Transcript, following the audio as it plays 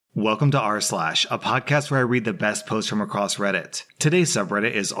Welcome to r slash, a podcast where I read the best posts from across Reddit. Today's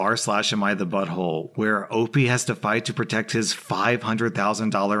subreddit is r slash am I the butthole, where OP has to fight to protect his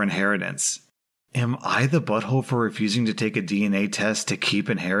 $500,000 inheritance. Am I the butthole for refusing to take a DNA test to keep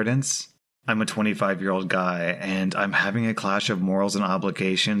inheritance? I'm a 25-year-old guy, and I'm having a clash of morals and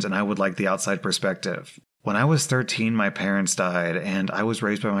obligations, and I would like the outside perspective. When I was 13, my parents died, and I was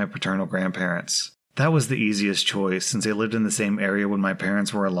raised by my paternal grandparents. That was the easiest choice, since they lived in the same area when my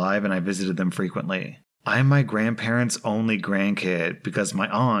parents were alive and I visited them frequently. I'm my grandparents' only grandkid because my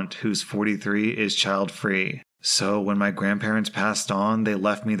aunt, who's 43, is child-free. So when my grandparents passed on, they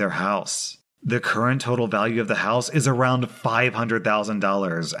left me their house. The current total value of the house is around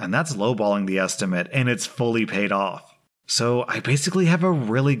 $500,000, and that's lowballing the estimate, and it's fully paid off. So I basically have a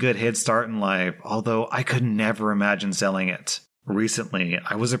really good head start in life, although I could never imagine selling it. Recently,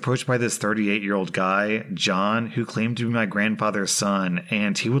 I was approached by this 38-year-old guy, John, who claimed to be my grandfather's son,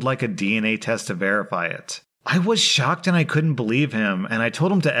 and he would like a DNA test to verify it. I was shocked and I couldn't believe him, and I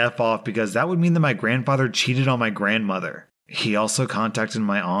told him to F off because that would mean that my grandfather cheated on my grandmother. He also contacted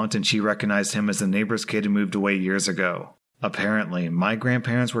my aunt and she recognized him as the neighbor's kid who moved away years ago. Apparently, my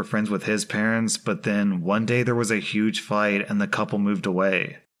grandparents were friends with his parents, but then one day there was a huge fight and the couple moved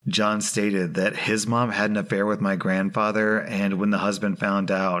away. John stated that his mom had an affair with my grandfather, and when the husband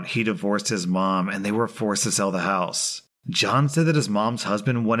found out, he divorced his mom and they were forced to sell the house. John said that his mom's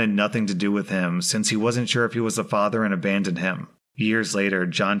husband wanted nothing to do with him since he wasn't sure if he was the father and abandoned him. Years later,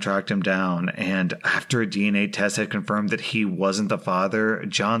 John tracked him down, and after a DNA test had confirmed that he wasn't the father,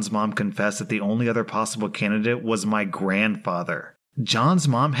 John's mom confessed that the only other possible candidate was my grandfather. John's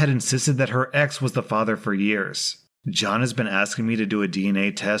mom had insisted that her ex was the father for years. John has been asking me to do a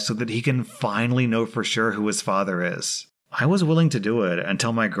DNA test so that he can finally know for sure who his father is. I was willing to do it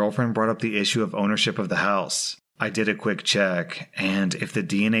until my girlfriend brought up the issue of ownership of the house. I did a quick check, and if the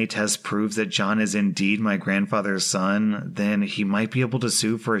DNA test proves that John is indeed my grandfather's son, then he might be able to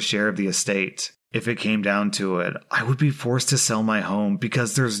sue for a share of the estate. If it came down to it, I would be forced to sell my home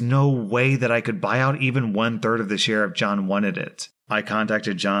because there's no way that I could buy out even 1/3 of the share if John wanted it. I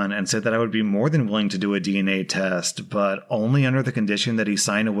contacted John and said that I would be more than willing to do a DNA test, but only under the condition that he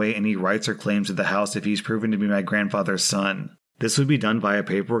sign away any rights or claims to the house if he's proven to be my grandfather's son. This would be done via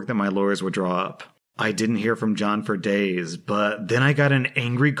paperwork that my lawyers would draw up. I didn't hear from John for days, but then I got an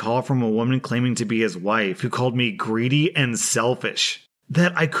angry call from a woman claiming to be his wife who called me greedy and selfish.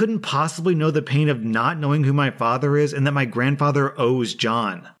 That I couldn't possibly know the pain of not knowing who my father is and that my grandfather owes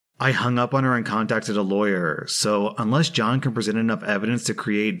John. I hung up on her and contacted a lawyer, so unless John can present enough evidence to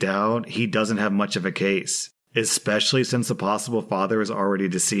create doubt, he doesn't have much of a case, especially since the possible father is already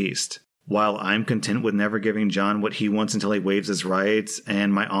deceased. While I'm content with never giving John what he wants until he waives his rights,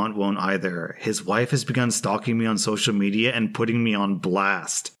 and my aunt won't either, his wife has begun stalking me on social media and putting me on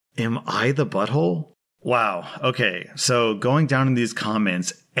blast. Am I the butthole? Wow, okay, so going down in these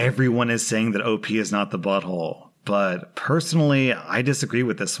comments, everyone is saying that OP is not the butthole. But personally, I disagree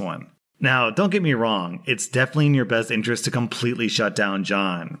with this one. Now, don't get me wrong, it's definitely in your best interest to completely shut down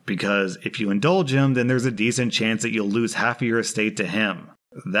John, because if you indulge him, then there's a decent chance that you'll lose half of your estate to him.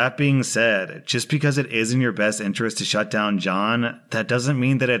 That being said, just because it is in your best interest to shut down John, that doesn't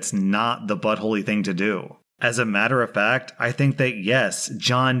mean that it's not the buttholy thing to do. As a matter of fact, I think that yes,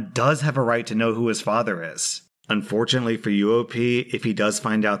 John does have a right to know who his father is. Unfortunately for you, OP, if he does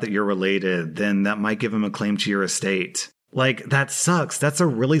find out that you're related, then that might give him a claim to your estate. Like, that sucks. That's a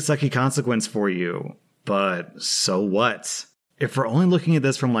really sucky consequence for you. But so what? If we're only looking at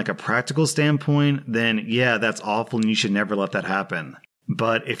this from like a practical standpoint, then yeah, that's awful and you should never let that happen.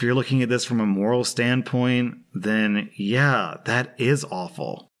 But if you're looking at this from a moral standpoint, then yeah, that is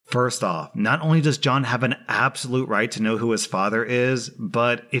awful. First off, not only does John have an absolute right to know who his father is,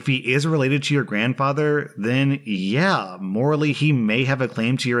 but if he is related to your grandfather, then yeah, morally he may have a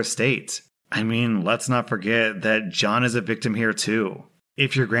claim to your estate. I mean, let's not forget that John is a victim here too.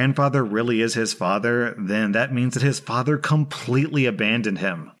 If your grandfather really is his father, then that means that his father completely abandoned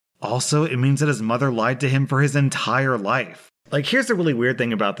him. Also, it means that his mother lied to him for his entire life. Like, here's the really weird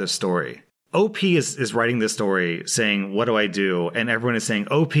thing about this story. OP is writing this story saying, what do I do? And everyone is saying,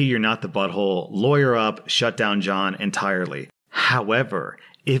 OP, you're not the butthole. Lawyer up, shut down John entirely. However,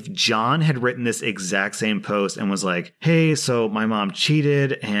 if John had written this exact same post and was like, hey, so my mom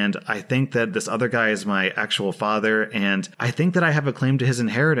cheated and I think that this other guy is my actual father and I think that I have a claim to his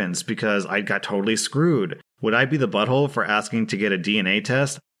inheritance because I got totally screwed. Would I be the butthole for asking to get a DNA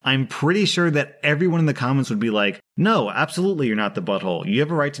test? I'm pretty sure that everyone in the comments would be like, no, absolutely you're not the butthole. You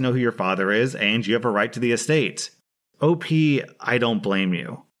have a right to know who your father is, and you have a right to the estate. OP, I don't blame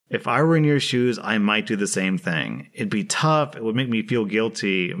you. If I were in your shoes, I might do the same thing. It'd be tough, it would make me feel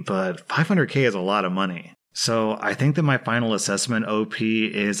guilty, but $500K is a lot of money. So I think that my final assessment, OP,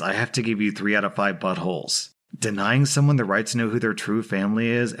 is I have to give you 3 out of 5 buttholes. Denying someone the right to know who their true family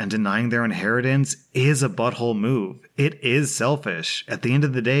is and denying their inheritance is a butthole move. It is selfish. At the end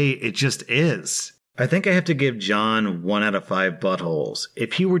of the day, it just is. I think I have to give John 1 out of 5 buttholes.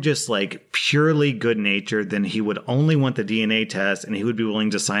 If he were just purely good natured, then he would only want the DNA test and he would be willing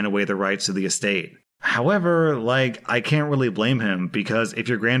to sign away the rights to the estate. However, I can't really blame him because if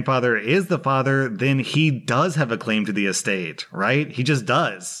your grandfather is the father, then he does have a claim to the estate, right? He just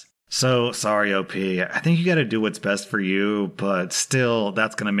does. So, sorry, OP. I think you gotta do what's best for you, but still,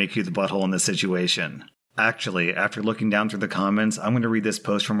 that's gonna make you the butthole in this situation. Actually, after looking down through the comments, I'm gonna read this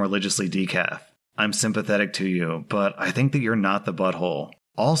post from Religiously Decaf. I'm sympathetic to you, but I think that you're not the butthole.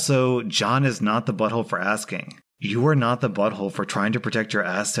 Also, John is not the butthole for asking. You are not the butthole for trying to protect your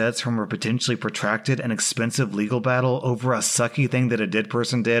assets from a potentially protracted and expensive legal battle over a sucky thing that a dead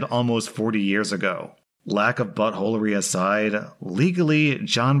person did almost 40 years ago. Lack of buttholery aside, legally,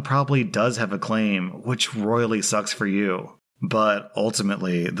 John probably does have a claim, which royally sucks for you. But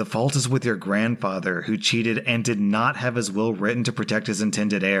ultimately, the fault is with your grandfather who cheated and did not have his will written to protect his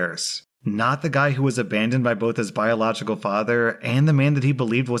intended heirs. Not the guy who was abandoned by both his biological father and the man that he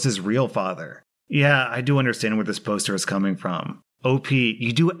believed was his real father. Yeah, I do understand where this poster is coming from. OP,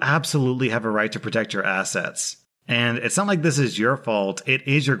 you do absolutely have a right to protect your assets. And it's not like this is your fault, it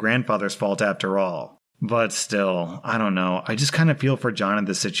is your grandfather's fault after all. But still, I don't know, I just kind of feel for John in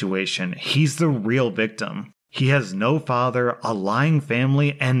this situation. He's the real victim. He has no father, a lying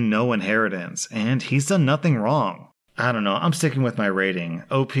family, and no inheritance, and he's done nothing wrong. I don't know, I'm sticking with my rating.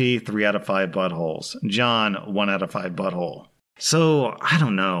 OP, 3 out of 5 buttholes. John, 1 out of 5 butthole. So, I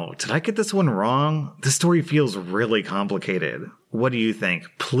don't know, did I get this one wrong? This story feels really complicated. What do you think?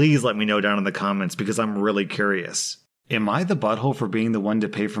 Please let me know down in the comments because I'm really curious. Am I the butthole for being the one to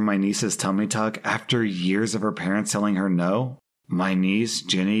pay for my niece's tummy tuck after years of her parents telling her no? My niece,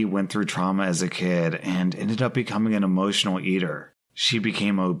 Jenny, went through trauma as a kid and ended up becoming an emotional eater. She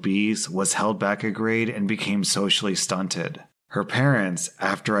became obese, was held back a grade, and became socially stunted. Her parents,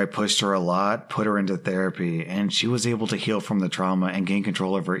 after I pushed her a lot, put her into therapy, and she was able to heal from the trauma and gain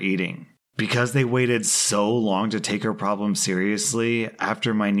control of her eating. Because they waited so long to take her problem seriously,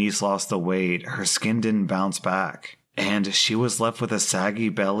 after my niece lost the weight, her skin didn't bounce back. And she was left with a saggy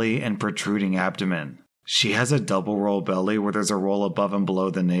belly and protruding abdomen. She has a double roll belly where there's a roll above and below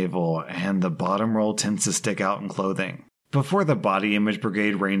the navel, and the bottom roll tends to stick out in clothing. Before the body image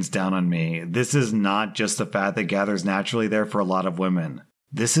brigade rains down on me, this is not just the fat that gathers naturally there for a lot of women.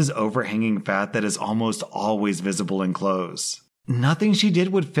 This is overhanging fat that is almost always visible in clothes. Nothing she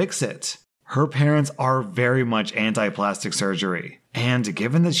did would fix it. Her parents are very much anti-plastic surgery, and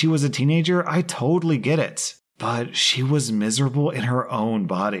given that she was a teenager, I totally get it. But she was miserable in her own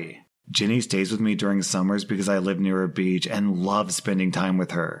body. Jenny stays with me during summers because I live near a beach and love spending time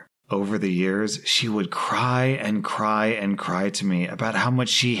with her. Over the years, she would cry and cry and cry to me about how much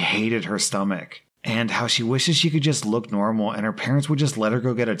she hated her stomach and how she wishes she could just look normal and her parents would just let her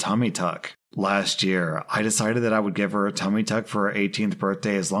go get a tummy tuck. Last year, I decided that I would give her a tummy tuck for her 18th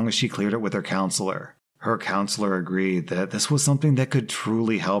birthday as long as she cleared it with her counselor. Her counselor agreed that this was something that could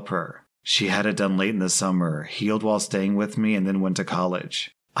truly help her. She had it done late in the summer, healed while staying with me, and then went to college.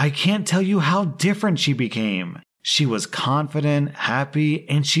 I can't tell you how different she became. She was confident, happy,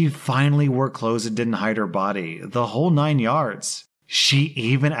 and she finally wore clothes that didn't hide her body, the whole 9 yards. She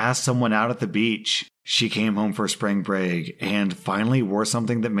even asked someone out at the beach. She came home for spring break and finally wore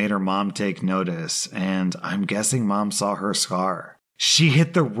something that made her mom take notice, and I'm guessing mom saw her scar. She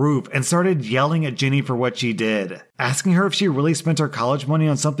hit the roof and started yelling at Jenny for what she did, asking her if she really spent her college money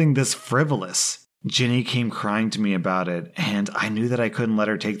on something this frivolous. Jenny came crying to me about it, and I knew that I couldn't let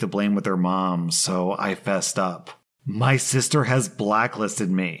her take the blame with her mom, so I fessed up. My sister has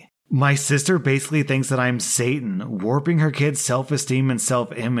blacklisted me. My sister basically thinks that I'm Satan, warping her kid's self-esteem and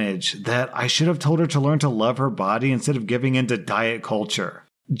self-image, that I should have told her to learn to love her body instead of giving into diet culture.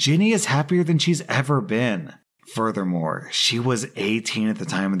 Jenny is happier than she's ever been. Furthermore, she was 18 at the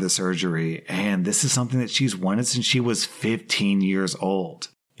time of the surgery, and this is something that she's wanted since she was 15 years old.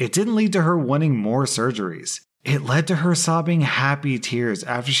 It didn't lead to her wanting more surgeries. It led to her sobbing happy tears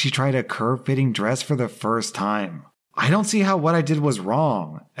after she tried a curve-fitting dress for the first time. I don't see how what I did was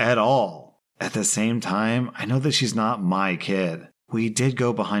wrong, at all. At the same time, I know that she's not my kid. We did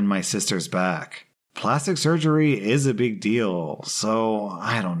go behind my sister's back. Plastic surgery is a big deal, so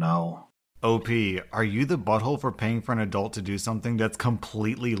I don't know. OP, are you the butthole for paying for an adult to do something that's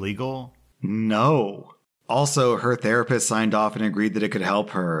completely legal? No. Also, her therapist signed off and agreed that it could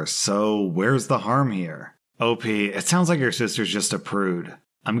help her, so where's the harm here? OP, it sounds like your sister's just a prude.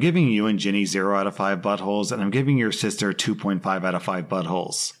 I'm giving you and Ginny 0 out of 5 buttholes, and I'm giving your sister 2.5 out of 5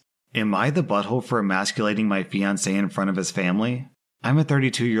 buttholes. Am I the butthole for emasculating my fiancé in front of his family? I'm a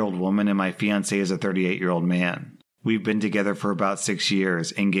 32-year-old woman and my fiancé is a 38-year-old man. We've been together for about 6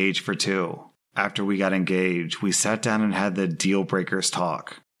 years, engaged for 2. After we got engaged, we sat down and had the deal breakers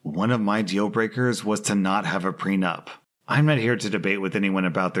talk. One of my deal breakers was to not have a prenup. I'm not here to debate with anyone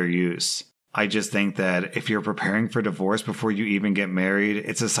about their use. I just think that if you're preparing for divorce before you even get married,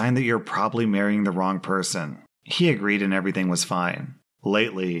 it's a sign that you're probably marrying the wrong person. He agreed and everything was fine.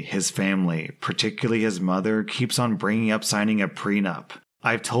 Lately, his family, particularly his mother, keeps on bringing up signing a prenup.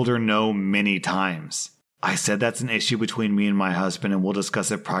 I've told her no many times. I said that's an issue between me and my husband and we'll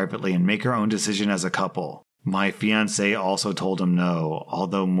discuss it privately and make our own decision as a couple. My fiancé also told him no,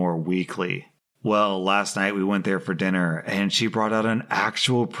 although more weakly. Well, last night we went there for dinner, and she brought out an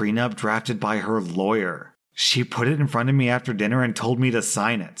actual prenup drafted by her lawyer. She put it in front of me after dinner and told me to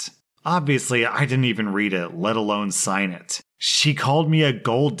sign it. Obviously, I didn't even read it, let alone sign it. She called me a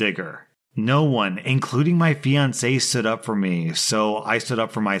gold digger. No one, including my fiancé, stood up for me, so I stood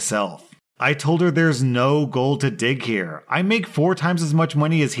up for myself. I told her there's no gold to dig here. I make 4 times as much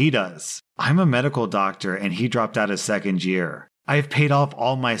money as he does. I'm a medical doctor, and he dropped out his second year. I've paid off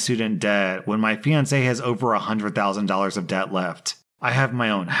all my student debt when my fiancé has over $100,000 of debt left. I have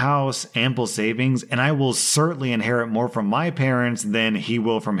my own house, ample savings, and I will certainly inherit more from my parents than he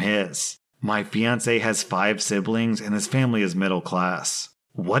will from his. My fiancé has 5 siblings and his family is middle class.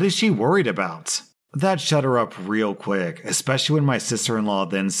 What is she worried about? That shut her up real quick, especially when my sister-in-law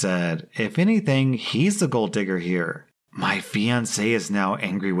then said, if anything, he's the gold digger here. My fiancé is now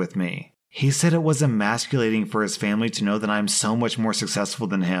angry with me. He said it was emasculating for his family to know that I'm so much more successful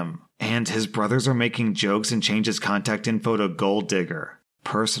than him, and his brothers are making jokes and changed his contact info to gold digger.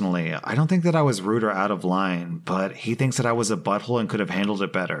 Personally, I don't think that I was rude or out of line, but he thinks that I was a butthole and could have handled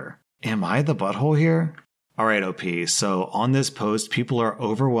it better. Am I the butthole here? Alright OP, so on this post, people are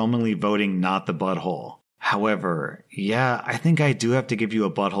overwhelmingly voting not the butthole. However, yeah, I think I do have to give you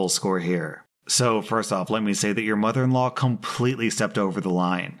a butthole score here. So first off, let me say that your mother-in-law completely stepped over the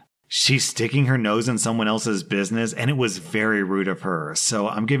line. She's sticking her nose in someone else's business, and it was very rude of her, so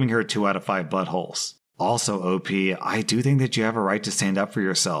I'm giving her 2 out of 5 buttholes. Also, OP, I do think that you have a right to stand up for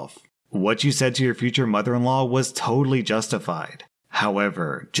yourself. What you said to your future mother-in-law was totally justified.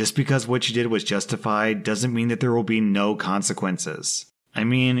 However, just because what you did was justified doesn't mean that there will be no consequences. I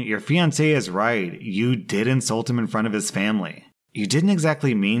mean, your fiancé is right, you did insult him in front of his family. You didn't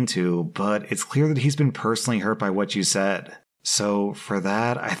exactly mean to, but it's clear that he's been personally hurt by what you said. So, for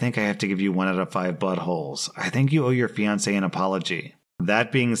that, I think I have to give you 1 out of 5 buttholes. I think you owe your fiancé an apology.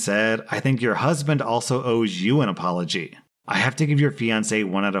 That being said, I think your husband also owes you an apology. I have to give your fiancé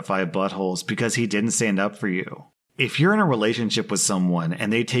 1 out of 5 buttholes because he didn't stand up for you. If you're in a relationship with someone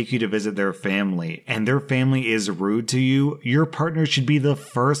and they take you to visit their family, and their family is rude to you, your partner should be the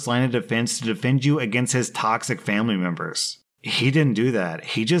first line of defense to defend you against his toxic family members. He didn't do that.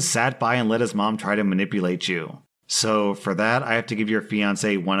 He just sat by and let his mom try to manipulate you. So, for that, I have to give your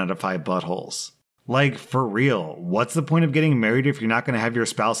fiancé 1 out of 5 buttholes. Like, for real, what's the point of getting married if you're not going to have your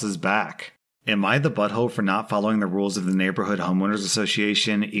spouse's back? Am I the butthole for not following the rules of the Neighborhood Homeowners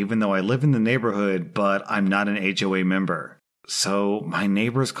Association, even though I live in the neighborhood, but I'm not an HOA member? So, my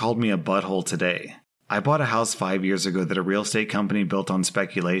neighbors called me a butthole today. I bought a house 5 years ago that a real estate company built on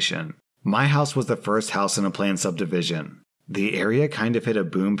speculation. My house was the first house in a planned subdivision. The area kind of hit a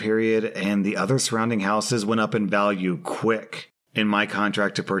boom period, and the other surrounding houses went up in value quick. In my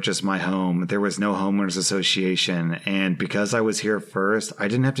contract to purchase my home, there was no homeowners association, and because I was here first, I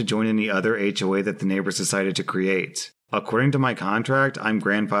didn't have to join any other HOA that the neighbors decided to create. According to my contract, I'm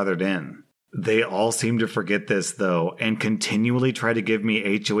grandfathered in. They all seem to forget this, though, and continually try to give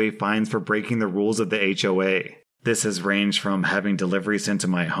me HOA fines for breaking the rules of the HOA. This has ranged from having deliveries sent to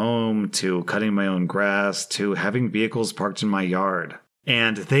my home, to cutting my own grass, to having vehicles parked in my yard.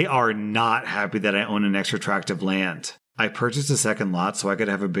 And they are not happy that I own an extra tract of land. I purchased a second lot so I could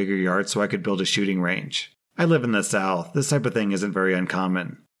have a bigger yard so I could build a shooting range. I live in the South. This type of thing isn't very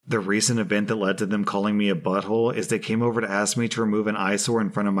uncommon. The recent event that led to them calling me a butthole is they came over to ask me to remove an eyesore in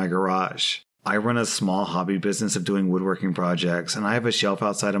front of my garage. I run a small hobby business of doing woodworking projects, and I have a shelf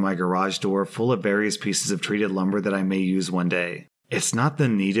outside of my garage door full of various pieces of treated lumber that I may use one day. It's not the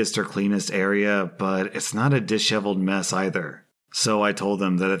neatest or cleanest area, but it's not a disheveled mess either. So I told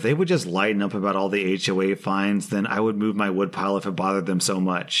them that if they would just lighten up about all the HOA fines, then I would move my woodpile if it bothered them so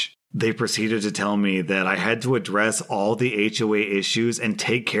much. They proceeded to tell me that I had to address all the HOA issues and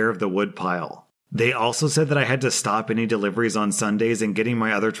take care of the woodpile. They also said that I had to stop any deliveries on Sundays and getting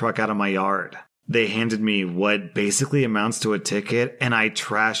my other truck out of my yard. They handed me what basically amounts to a ticket, and I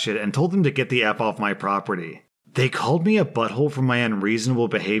trashed it and told them to get the F off my property. They called me a butthole for my unreasonable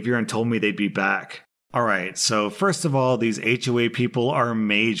behavior and told me they'd be back. Alright, so first of all, these HOA people are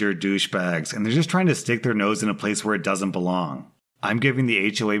major douchebags, and they're just trying to stick their nose in a place where it doesn't belong. I'm giving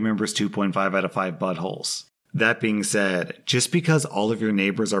the HOA members 2.5 out of 5 buttholes. That being said, just because all of your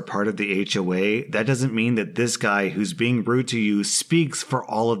neighbors are part of the HOA, that doesn't mean that this guy who's being rude to you speaks for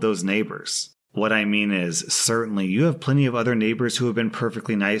all of those neighbors. What I mean is, certainly you have plenty of other neighbors who have been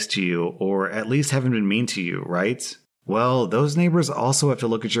perfectly nice to you, or at least haven't been mean to you, right? Well, those neighbors also have to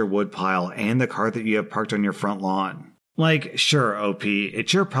look at your woodpile and the car that you have parked on your front lawn. Like, sure, OP,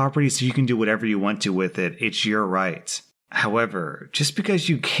 it's your property so you can do whatever you want to with it, it's your right. However, just because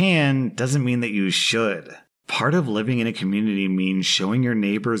you can doesn't mean that you should. Part of living in a community means showing your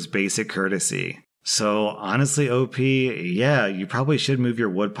neighbors basic courtesy. So honestly, OP, yeah, you probably should move your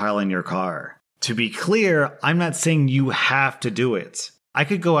woodpile in your car. To be clear, I'm not saying you have to do it. I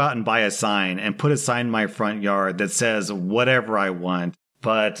could go out and buy a sign and put a sign in my front yard that says whatever I want,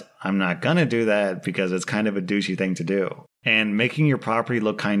 but I'm not gonna do that because it's kind of a douchey thing to do. And making your property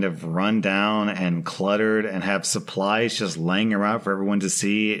look kind of run down and cluttered and have supplies just laying around for everyone to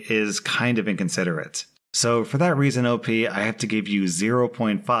see is kind of inconsiderate. So for that reason, OP, I have to give you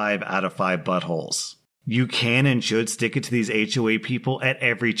 0.5 out of 5 buttholes. You can and should stick it to these HOA people at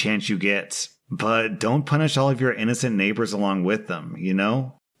every chance you get. But don't punish all of your innocent neighbors along with them, you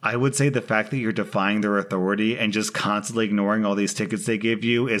know? I would say the fact that you're defying their authority and just constantly ignoring all these tickets they give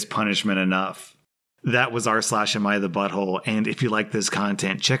you is punishment enough. That was r/AmITheA butthole, and if you like this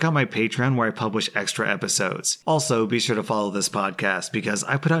content, check out my Patreon where I publish extra episodes. Also, be sure to follow this podcast because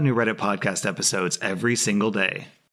I put out new Reddit podcast episodes every single day.